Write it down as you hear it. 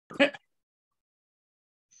Hey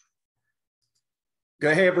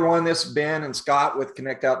everyone, this is Ben and Scott with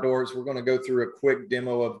Connect Outdoors. We're going to go through a quick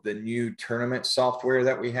demo of the new tournament software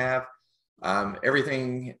that we have.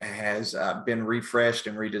 Everything has been refreshed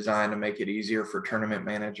and redesigned to make it easier for tournament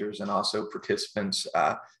managers and also participants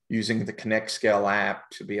using the Connect Scale app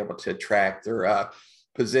to be able to track their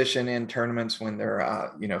position in tournaments when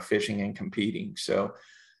they're fishing and competing. So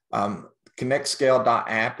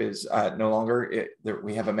connectscale.app is no longer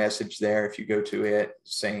we have a message there if you go to it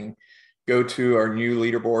saying go to our new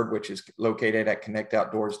leaderboard, which is located at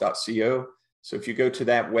connectoutdoors.co. So if you go to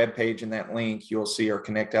that web page and that link, you'll see our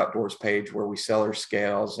Connect Outdoors page where we sell our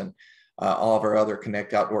scales and all of our other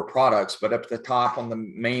Connect Outdoor products. But up at the top on the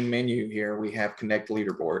main menu here, we have Connect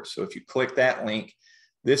Leaderboard. So if you click that link,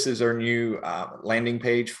 this is our new landing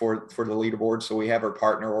page for the leaderboard. So we have our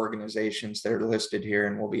partner organizations that are listed here,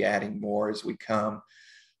 and we'll be adding more as we come.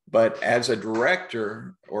 But as a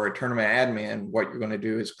director or a tournament admin, what you're going to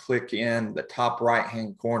do is click in the top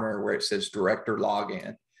right-hand corner where it says Director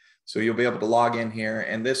Login. So you'll be able to log in here,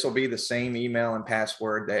 and this will be the same email and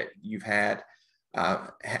password that you've had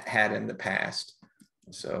in the past.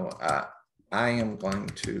 So I am going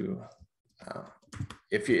to,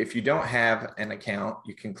 if you don't have an account,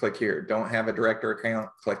 you can click here. Don't have a director account,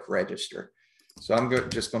 click Register. So I'm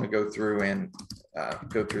just going to go through and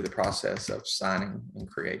go through the process of signing and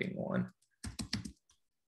creating one.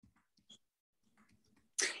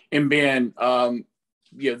 And Ben,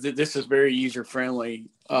 this is very user friendly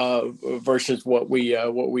versus what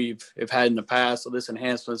we've had in the past. So this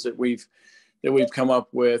enhancements that we've come up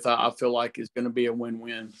with, I feel like is going to be a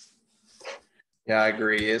win-win. Yeah, I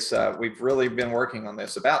agree. We've really been working on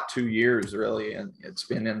this about 2 years, really, and it's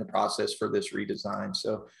been in the process for this redesign.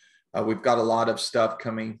 So we've got a lot of stuff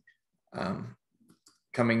coming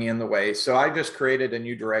in the way. So I just created a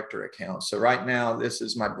new director account. So right now, this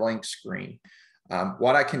is my blank screen.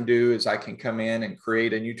 What I can do is I can come in and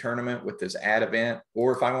create a new tournament with this add event,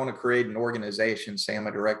 or if I want to create an organization, say I'm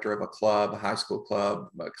a director of a club, a high school club,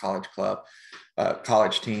 a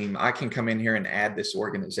college team, I can come in here and add this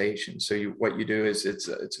organization. So what you do is it's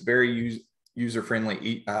a very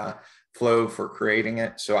user-friendly flow for creating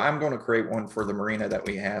it. So I'm going to create one for the marina that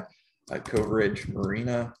we have, Cove Ridge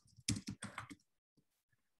Marina.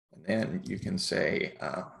 And then you can say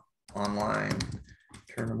online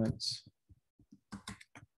tournaments.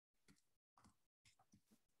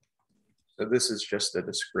 So this is just a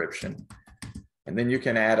description. And then you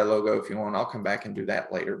can add a logo if you want. I'll come back and do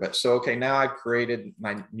that later. But so, okay, now I've created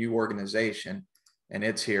my new organization and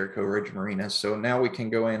it's here, Cove Ridge Marina. So now we can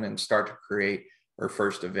go in and start to create our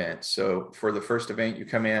first event. So for the first event, you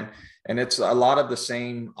come in and it's a lot of the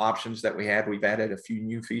same options that we had. We've added a few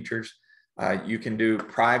new features. You can do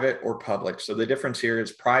private or public. So the difference here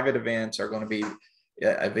is private events are going to be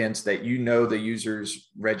events that the user's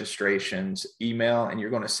registrations email, and you're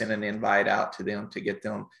going to send an invite out to them to get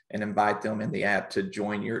them and invite them in the app to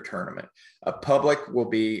join your tournament. A public will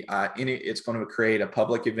be it's going to create a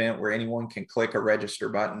public event where anyone can click a register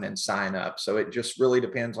button and sign up. So it just really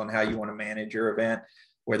depends on how you want to manage your event,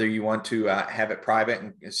 whether you want to have it private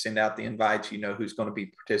and send out the invites, who's going to be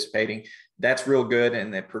participating. That's real good,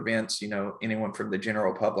 and it prevents anyone from the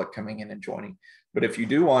general public coming in and joining. But if you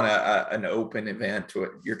do want an open event,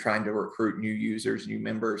 you're trying to recruit new users, new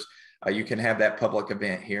members, you can have that public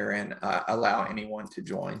event here and allow anyone to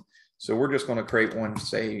join. So we're just going to create one,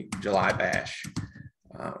 say July Bash.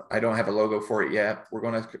 I don't have a logo for it yet. We're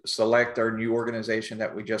going to select our new organization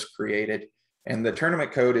that we just created. And the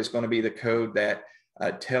tournament code is going to be the code that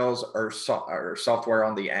tells our software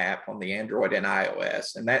on the app, on the Android and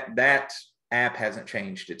iOS. And that app hasn't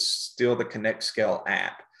changed. It's still the Connect Scale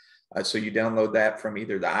app. So you download that from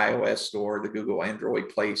either the iOS store or the Google Android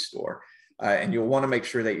Play Store. And you'll want to make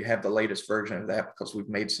sure that you have the latest version of that because we've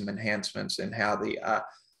made some enhancements in how the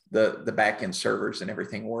backend servers and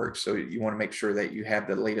everything works. So you want to make sure that you have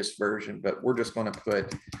the latest version, but we're just going to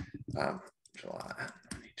put July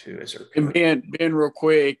 92 as our code. And Ben, real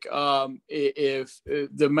quick, if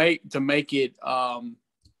to make it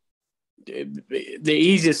the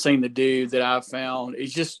easiest thing to do that I've found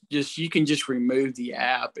is just you can just remove the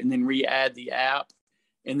app and then re-add the app,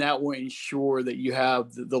 and that will ensure that you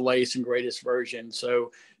have the latest and greatest version.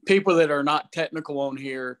 So people that are not technical on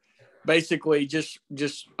here, basically just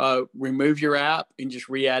remove your app and just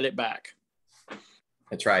re-add it back.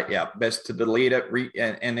 That's right. Yeah, best to delete it.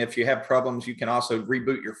 And if you have problems, you can also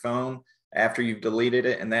reboot your phone after you've deleted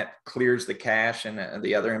it, and that clears the cache and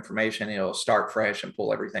the other information. It'll start fresh and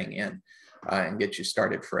pull everything in and get you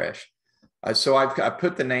started fresh. So I've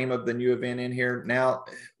put the name of the new event in here. Now,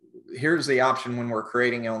 here's the option when we're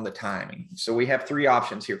creating on the timing. So we have 3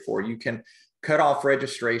 options here for you. You can cut off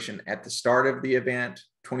registration at the start of the event,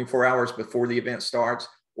 24 hours before the event starts,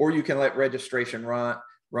 or you can let registration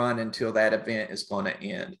run until that event is going to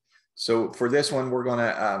end. So for this one, we're going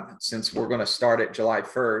to, since we're going to start at July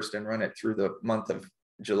 1st and run it through the month of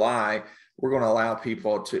July, we're going to allow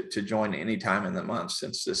people to join any time in the month.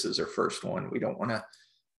 Since this is our first one, we don't want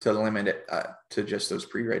to limit it to just those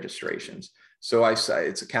pre-registrations. So I say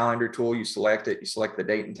it's a calendar tool. You select it, you select the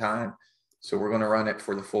date and time. So we're going to run it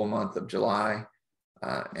for the full month of July,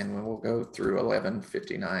 and we'll go through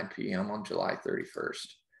 11:59 p.m. on July 31st.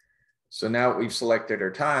 So now we've selected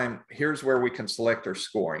our time. Here's where we can select our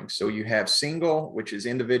scoring. So you have single, which is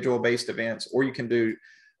individual based events, or you can do,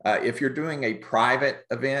 if you're doing a private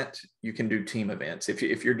event, you can do team events.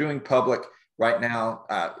 If you're doing public right now,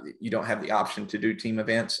 you don't have the option to do team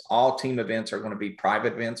events. All team events are going to be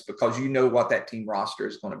private events because you know what that team roster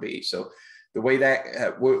is going to be. So the way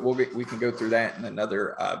that we can go through that in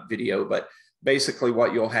another video, but basically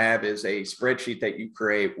what you'll have is a spreadsheet that you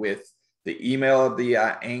create with the email of the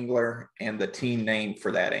angler and the team name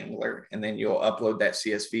for that angler. And then you'll upload that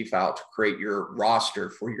CSV file to create your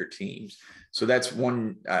roster for your teams. So that's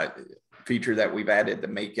one feature that we've added to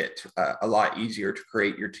make it a lot easier to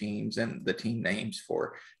create your teams and the team names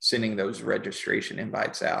for sending those registration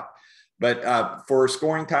invites out. But for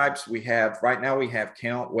scoring types, right now we have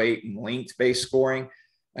count, weight, and length based scoring.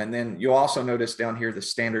 And then you'll also notice down here the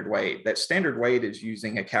standard weight. That standard weight is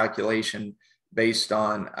using a calculation based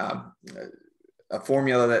on a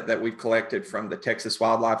formula that we've collected from the Texas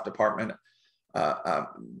Wildlife Department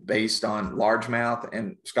based on largemouth.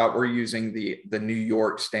 And Scott, we're using the New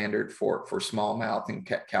York standard for smallmouth and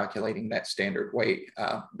calculating that standard weight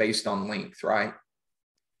based on length, right?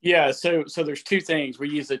 Yeah, so there's 2 things. We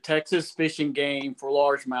use the Texas Fish and Game for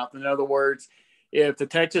largemouth. In other words, if the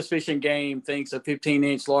Texas Fish and Game thinks a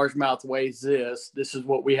 15-inch largemouth weighs this is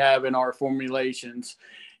what we have in our formulations,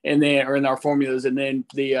 and then or in our formulas. And then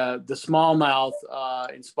the smallmouth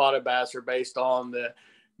and spotted bass are based on the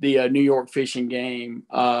New York Fish and Game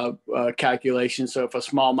calculation. So if a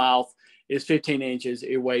smallmouth is 15 inches,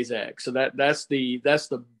 it weighs X. So that's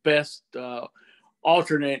the best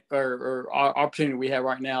alternate or opportunity we have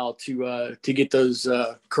right now to get those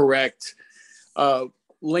correct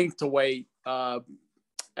length to weight,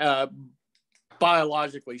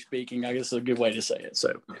 biologically speaking, I guess is a good way to say it.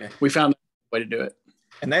 So okay. We found a way to do it.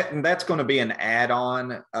 And that's going to be an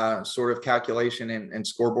add-on sort of calculation and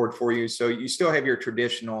scoreboard for you. So you still have your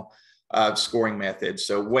traditional scoring methods.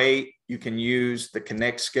 So weight, you can use the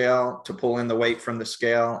Connect scale to pull in the weight from the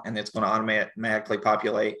scale, and it's going to automatically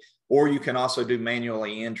populate. Or you can also do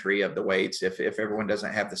manually entry of the weights if everyone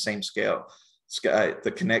doesn't have the same scale.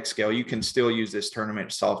 The Connect scale, you can still use this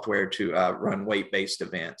tournament software to run weight-based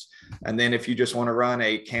events. And then if you just want to run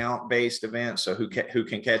a count-based event, so who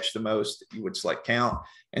can catch the most, you would select count.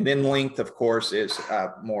 And then length, of course, is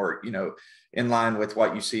more in line with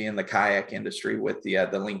what you see in the kayak industry with the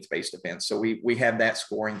length-based events. So we have that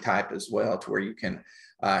scoring type as well, to where you can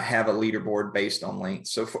have a leaderboard based on length.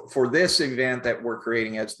 So for this event that we're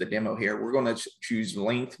creating as the demo here, we're going to choose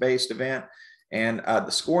length-based event. And the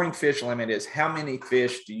scoring fish limit is how many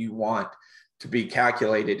fish do you want to be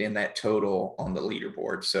calculated in that total on the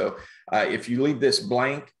leaderboard. So if you leave this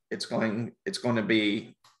blank, it's going to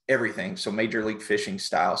be everything. So Major League Fishing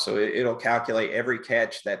style. So it'll calculate every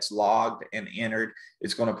catch that's logged and entered.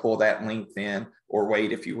 It's going to pull that length in, or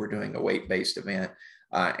weight if you were doing a weight-based event.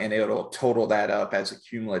 And it'll total that up as a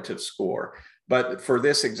cumulative score. But for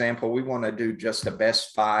this example, we want to do just a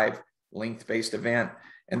best 5 length-based event.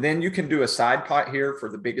 And then you can do a side pot here for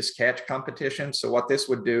the biggest catch competition. So what this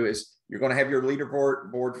would do is you're going to have your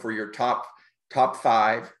leaderboard for your top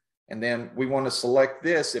 5. And then we want to select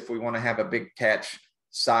this if we want to have a big catch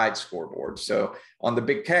side scoreboard. So on the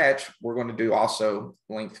big catch, we're going to do also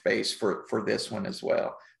length based for this one as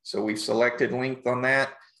well. So we've selected length on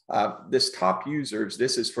that. This top users,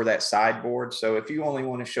 this is for that sideboard. So if you only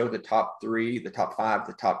want to show the top 3, the top 5,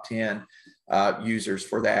 the top 10 users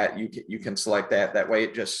for that, you can select that. That way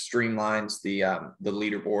it just streamlines the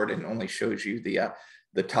leaderboard and only shows you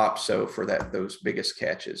the top for those biggest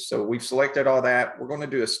catches. So we've selected all that. We're going to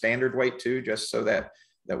do a standard weight too, just so that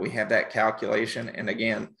we have that calculation. And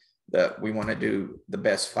again, we want to do the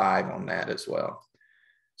best 5 on that as well.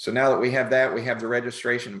 So now that we have that, we have the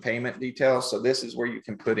registration and payment details. So this is where you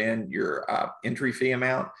can put in your entry fee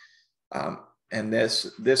amount. And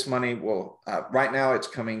this money will, right now it's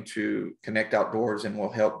coming to Connect Outdoors and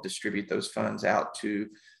will help distribute those funds out to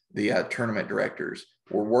the tournament directors.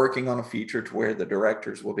 We're working on a feature to where the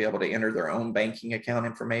directors will be able to enter their own banking account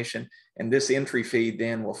information. And this entry fee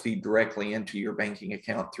then will feed directly into your banking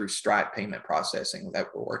account through Stripe payment processing that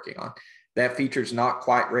we're working on. That feature is not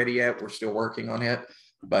quite ready yet. We're still working on it.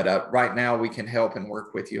 But right now we can help and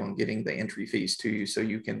work with you on getting the entry fees to you so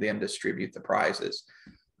you can then distribute the prizes.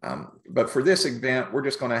 But for this event, we're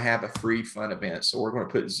just going to have a free fun event. So we're going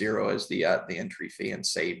to put 0 as the entry fee and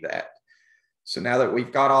save that. So now that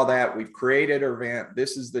we've got all that, we've created our event.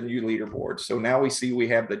 This is the new leaderboard. So now we see we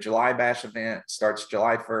have the July Bash event, starts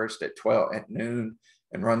July 1st at 12 at noon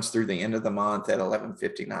and runs through the end of the month at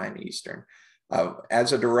 11:59 Eastern.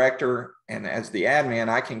 As a director and as the admin,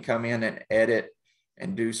 I can come in and edit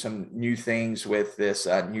and do some new things with this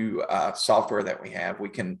new software that we have. We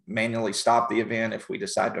can manually stop the event if we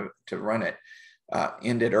decide to run it,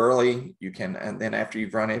 end it early. You can, and then after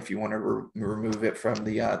you've run it, if you want to remove it from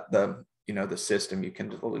the system, you can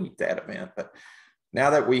delete that event. But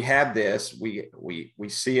now that we have this, we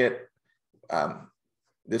see it.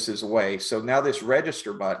 This is a way. So now this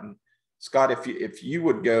register button, Scott, if you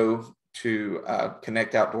would go to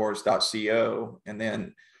connectoutdoors.co and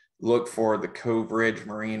then look for the Cove Ridge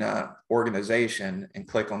Marina organization and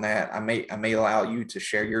click on that. I may allow you to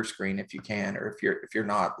share your screen if you can, or if you're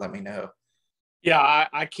not, let me know. Yeah,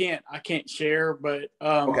 I can't share, but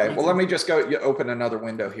okay. Well, let me just go open another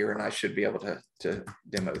window here, and I should be able to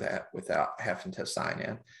demo that without having to sign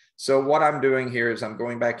in. So what I'm doing here is I'm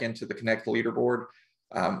going back into the Connect leaderboard.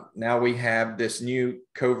 Now we have this new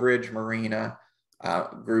Cove Ridge Marina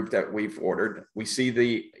group that we've ordered. We see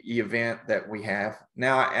the event that we have.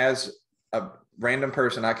 Now, as a random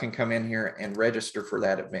person, I can come in here and register for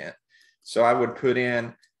that event. So I would put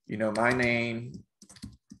in, my name,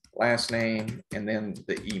 last name, and then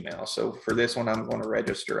the email. So for this one, I'm going to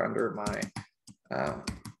register under my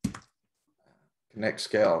Connect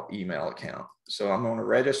Scale email account. So I'm going to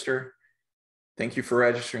register. Thank you for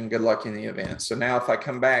registering. Good luck in the event. So now if I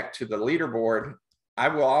come back to the leaderboard, I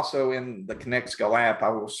will also, in the Connect Scale app, I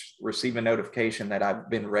will receive a notification that I've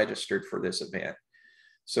been registered for this event.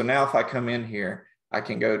 So now if I come in here, I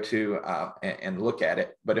can go to and look at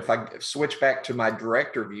it. But if I switch back to my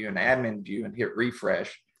director view and admin view and hit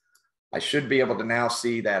refresh, I should be able to now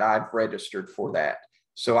see that I've registered for that.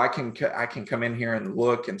 So I can come in here and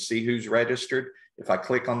look and see who's registered. If I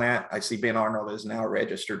click on that, I see Ben Arnold is now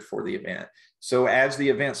registered for the event. So as the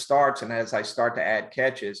event starts and as I start to add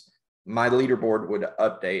catches, my leaderboard would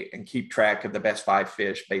update and keep track of the best 5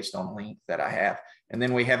 fish based on length that I have. And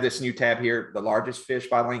then we have this new tab here, the largest fish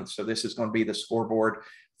by length. So this is going to be the scoreboard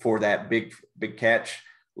for that big catch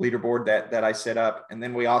leaderboard that I set up. And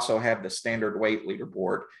then we also have the standard weight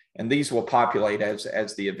leaderboard. And these will populate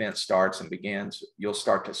as the event starts and begins. You'll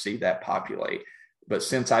start to see that populate. But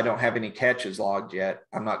since I don't have any catches logged yet,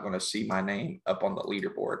 I'm not going to see my name up on the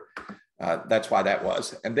leaderboard. That's why that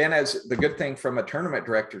was. And then as the good thing from a tournament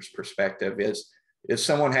director's perspective is if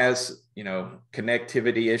someone has,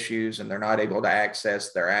 connectivity issues and they're not able to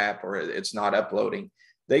access their app or it's not uploading,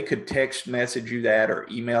 they could text message you that or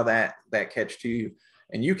email that catch to you,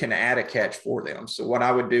 and you can add a catch for them. So what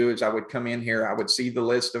I would do is I would come in here, I would see the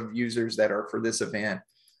list of users that are for this event.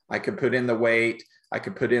 I could put in the weight, I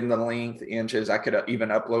could put in the length, inches, I could even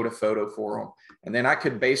upload a photo for them. And then I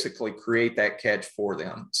could basically create that catch for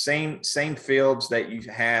them. Same fields that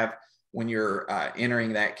you have when you're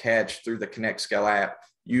entering that catch through the Connect Scale app,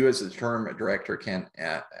 you as a tournament director can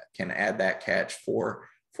add that catch for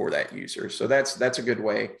that user. So that's a good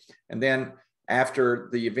way. And then after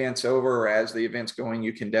the event's over or as the event's going,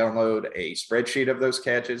 you can download a spreadsheet of those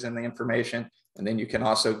catches and the information. And then you can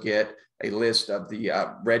also get a list of the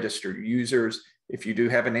registered users. If you do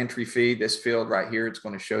have an entry fee, this field right here, it's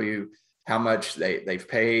going to show you how much they've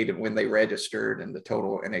paid and when they registered and the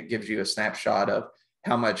total, and it gives you a snapshot of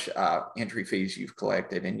how much entry fees you've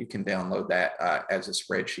collected, and you can download that as a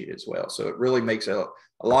spreadsheet as well. So it really makes it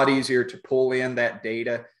a lot easier to pull in that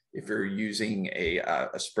data if you're using a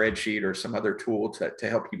spreadsheet or some other tool to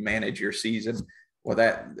help you manage your season.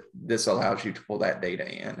 Well, this allows you to pull that data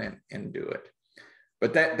in and do it.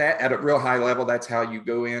 But that at a real high level, that's how you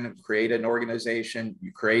go in and create an organization,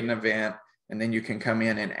 you create an event, and then you can come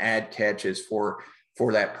in and add catches for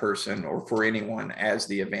that person or for anyone as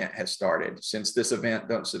the event has started. Since this event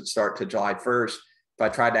doesn't start to July 1st, if I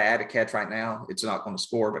tried to add a catch right now, it's not going to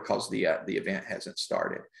score because the event hasn't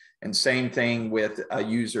started. And same thing with a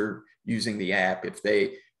user using the app. If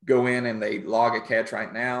they go in and they log a catch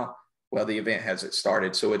right now, well, the event hasn't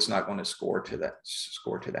started, so it's not going to score to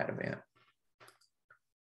that event.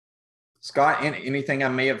 Scott, anything I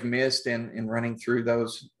may have missed in running through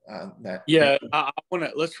those? Yeah, I want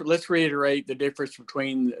to let's reiterate the difference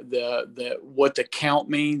between the what the count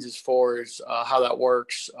means as far as how that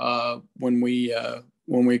works when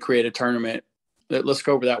we create a tournament. Let's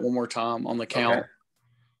go over that one more time on the count. Okay.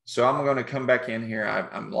 So I'm going to come back in here.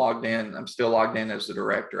 I'm logged in. I'm still logged in as the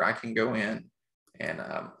director. I can go in and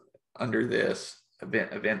under this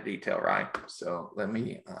event detail, right? So let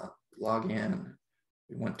me log in.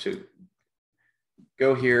 We want to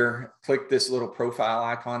go here, click this little profile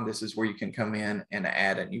icon. This is where you can come in and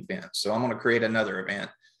add an event. So I'm going to create another event.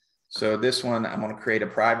 So this one, I'm going to create a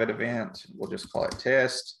private event. We'll just call it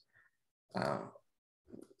test.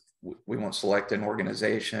 We won't select an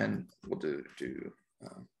organization. We'll do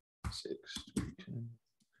 6, 10.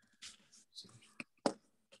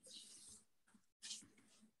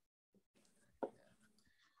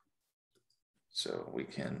 So we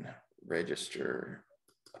can register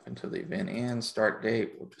up until the event ends. Start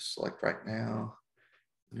date, we'll just select right now,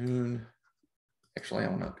 noon. Actually, I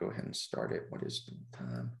want to go ahead and start it. What is the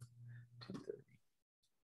time? 10:30.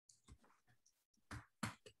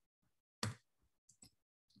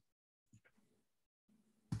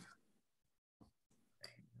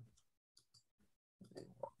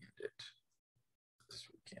 We'll end it this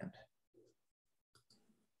weekend.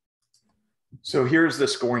 So here's the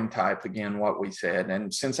scoring type, again, what we said.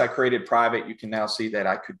 And since I created private, you can now see that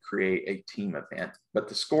I could create a team event. But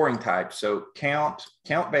the scoring type, so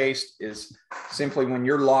count-based is simply when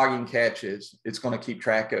you're logging catches, it's going to keep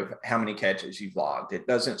track of how many catches you've logged. It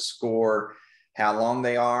doesn't score how long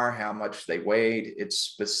they are, how much they weighed. It's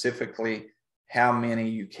specifically how many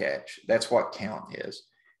you catch. That's what count is.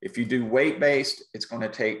 If you do weight-based, it's going to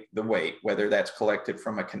take the weight, whether that's collected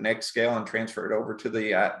from a Connect scale and transfer it over to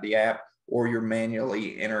the app, or you're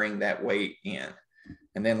manually entering that weight in.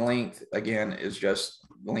 And then length, again, is just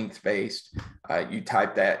length-based. You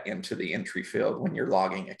type that into the entry field when you're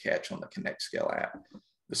logging a catch on the Connect Scale app.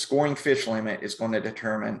 The scoring fish limit is going to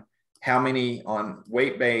determine how many on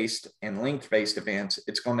weight-based and length-based events.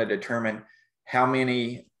 It's going to determine how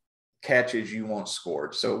many catches you want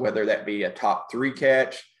scored. So whether that be a top 3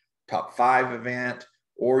 catch, top 5 event,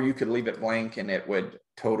 or you could leave it blank and it would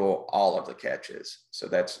total all of the catches. So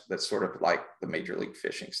that's sort of like the Major League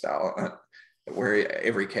Fishing style, where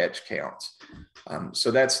every catch counts.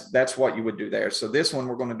 So that's what you would do there. So this one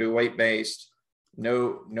we're going to do weight-based,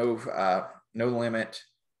 no limit.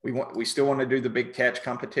 We still want to do the big catch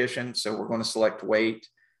competition, so we're going to select weight.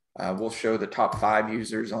 We'll show the top 5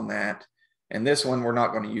 users on that. And this one we're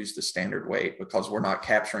not going to use the standard weight because we're not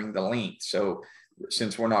capturing the length. So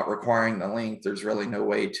since we're not requiring the length, there's really no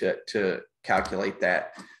way to calculate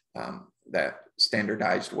that that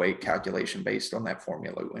standardized weight calculation based on that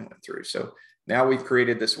formula we went through. So now we've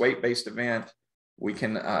created this weight-based event. We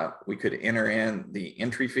could enter in the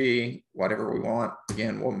entry fee, whatever we want.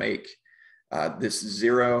 Again, we'll make this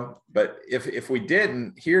 0. But if we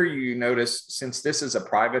didn't, here you notice, since this is a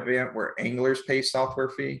private event where anglers pay software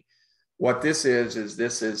fee, what this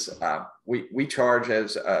is we charge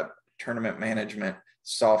as a tournament management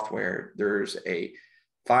software. There's a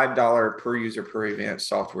 $5 per user per event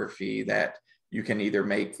software fee that you can either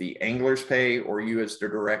make the anglers pay or you as the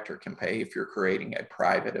director can pay if you're creating a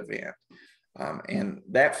private event. And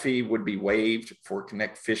that fee would be waived for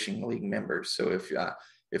Connect Fishing League members. So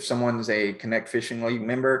if someone's a Connect Fishing League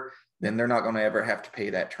member, then they're not going to ever have to pay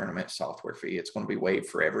that tournament software fee. It's going to be waived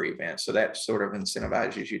for every event. So that sort of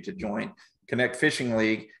incentivizes you to join Connect Fishing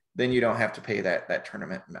League. Then you don't have to pay that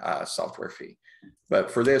tournament software fee. But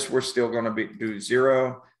for this, we're still going to do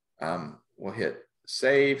 0. We'll hit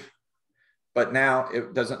save. But now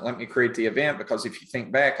it doesn't let me create the event because if you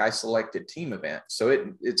think back, I selected team event.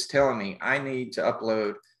 So it's telling me I need to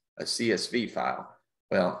upload a CSV file.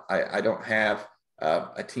 Well, I don't have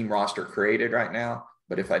a team roster created right now,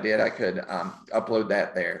 but if I did, I could upload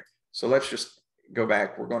that there. So let's just go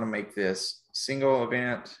back. We're going to make this single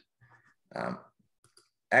event.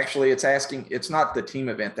 Actually, it's not the team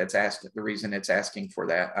event that's asked. The reason it's asking for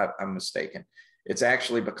that, I'm mistaken. It's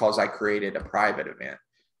actually because I created a private event.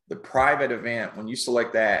 The private event, when you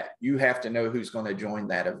select that, you have to know who's going to join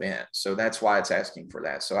that event. So that's why it's asking for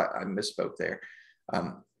that. So I misspoke there.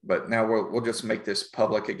 But now we'll just make this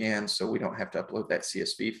public again so we don't have to upload that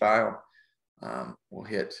CSV file. We'll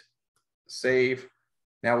hit save.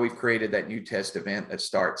 Now we've created that new test event that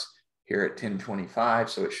starts here at 10:25.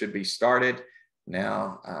 So it should be started.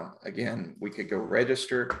 Now, again, we could go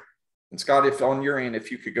register. And Scott, if on your end,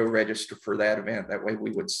 if you could go register for that event, that way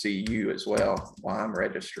we would see you as well while I'm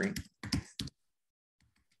registering. Can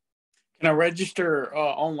I register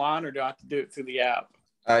online or do I have to do it through the app?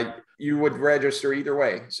 You would register either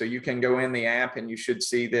way. So you can go in the app and you should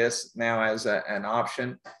see this now as an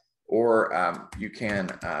option, or you can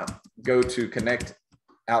go to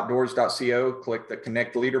connectoutdoors.co, click the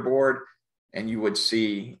Connect Leaderboard, and you would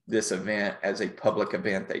see this event as a public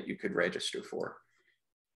event that you could register for.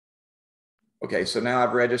 Okay, so now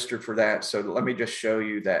I've registered for that. So let me just show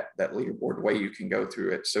you that leaderboard way you can go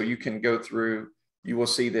through it. So you can go through, you will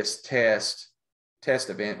see this test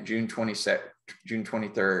event, June 22nd, June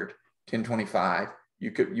 23rd, 10:25.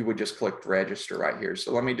 You would just click register right here.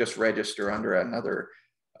 So let me just register under another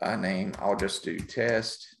name. I'll just do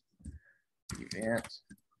test event,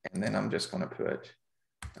 and then I'm just going to put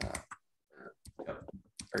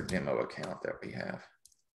our demo account that we have.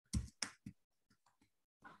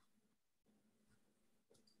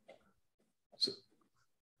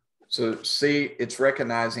 So see, it's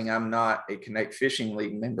recognizing I'm not a Connect Fishing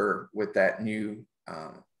League member with that new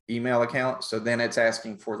email account. So then it's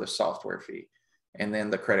asking for the software fee and then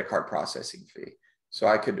the credit card processing fee. So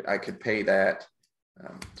I could pay that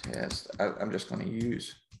test. I'm just going to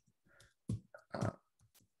use the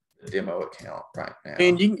demo account right now.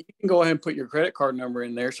 And you can go ahead and put your credit card number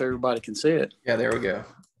in there so everybody can see it. Yeah, there we go.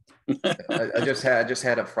 I just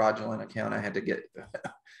had a fraudulent account. I had to get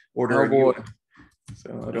order a new one.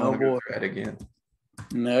 So I don't want to go through that again.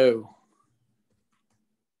 No.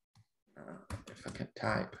 If I can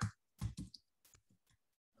type.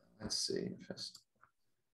 Let's see if this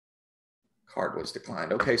card was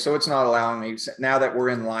declined. Okay, so it's not allowing me. Now that we're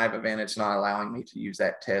in live event, it's not allowing me to use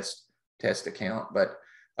that test account. But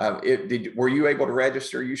were you able to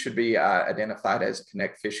register? You should be identified as a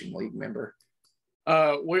Connect Fishing League member.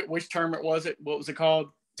 Which tournament was it? What was it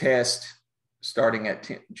called? Test, starting at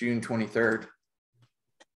June 23rd.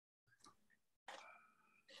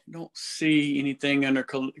 Don't see anything under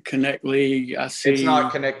Connect League. I see it's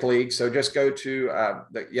not Connect League, so just go to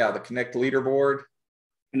the Connect Leaderboard.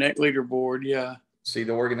 Connect Leaderboard, yeah. See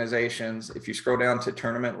the organizations. If you scroll down to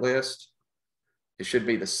tournament list, it should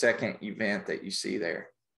be the second event that you see there.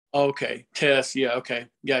 Okay, test, yeah, okay,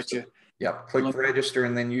 gotcha. So, click register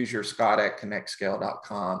and then use your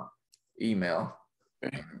scott@connectscale.com email.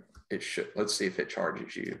 Okay. It should. Let's see if it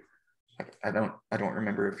charges you. I don't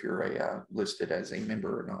remember if you're listed as a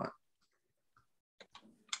member or not.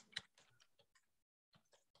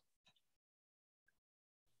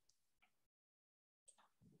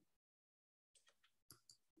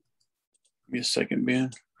 Give me a second,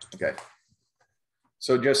 Ben. Okay.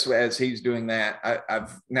 So just as he's doing that,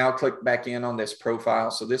 I've now clicked back in on this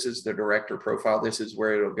profile. So this is the director profile. This is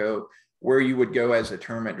where it'll go, where you would go as a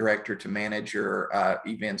tournament director to manage your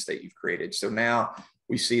events that you've created. So now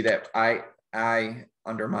we see that I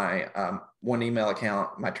under my one email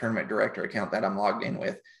account, my tournament director account that I'm logged in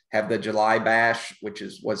with, have the July Bash, which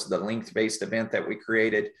was the length-based event that we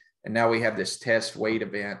created. And now we have this test weight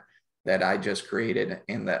event that I just created,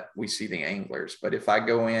 and that we see the anglers. But if I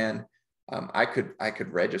go in, I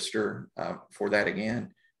could register for that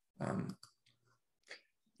again.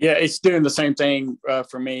 Yeah, it's doing the same thing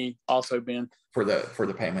for me also, Ben. For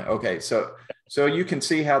the payment. Okay, so you can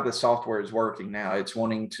see how the software is working now. It's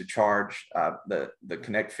wanting to charge the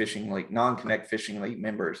Connect Fishing League, non-Connect Fishing League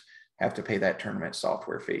members have to pay that tournament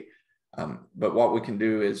software fee. But what we can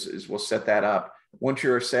do is we'll set that up. Once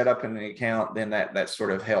you're set up in the account, then that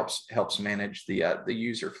sort of helps manage the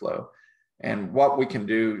user flow. And what we can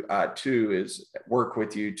do too is work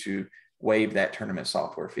with you to waive that tournament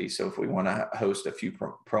software fee. So if we want to host a few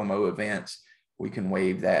promo events, we can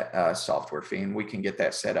waive that software fee, and we can get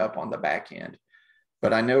that set up on the back end.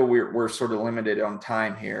 But I know we're sort of limited on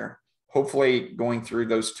time here. Hopefully going through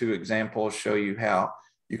those two examples show you how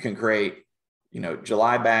you can create,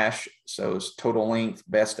 July Bash. So it's total length,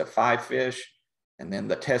 best of 5 fish. And then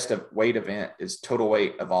the test of weight event is total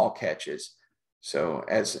weight of all catches. So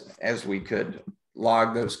as we could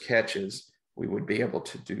log those catches, we would be able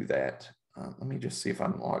to do that. Let me just see if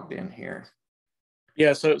I'm logged in here.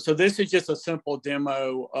 Yeah, so this is just a simple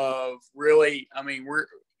demo of really,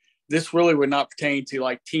 this really would not pertain to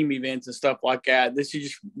like team events and stuff like that. This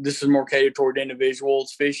is more catered toward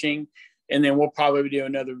individuals fishing. And then we'll probably do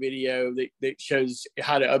another video that shows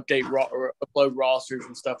how to update or upload rosters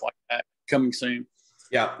and stuff like that coming soon.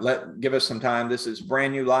 Yeah, give us some time. This is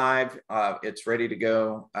brand new live. It's ready to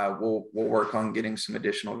go. We'll work on getting some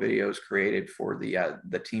additional videos created for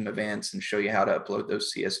the team events and show you how to upload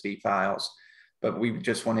those CSV files. But we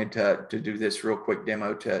just wanted to do this real quick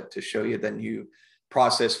demo to show you the new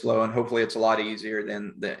process flow, and hopefully it's a lot easier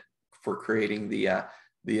than for creating the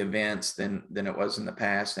events than it was in the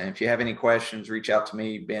past. And if you have any questions, reach out to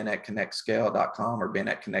me, Ben@connectscale.com or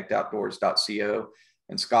Ben@connectoutdoors.co.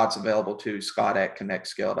 And Scott's available too,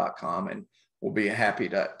 scott@connectscale.com, and we'll be happy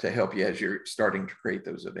to help you as you're starting to create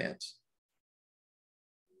those events.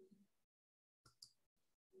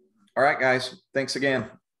 All right, guys, thanks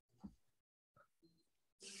again.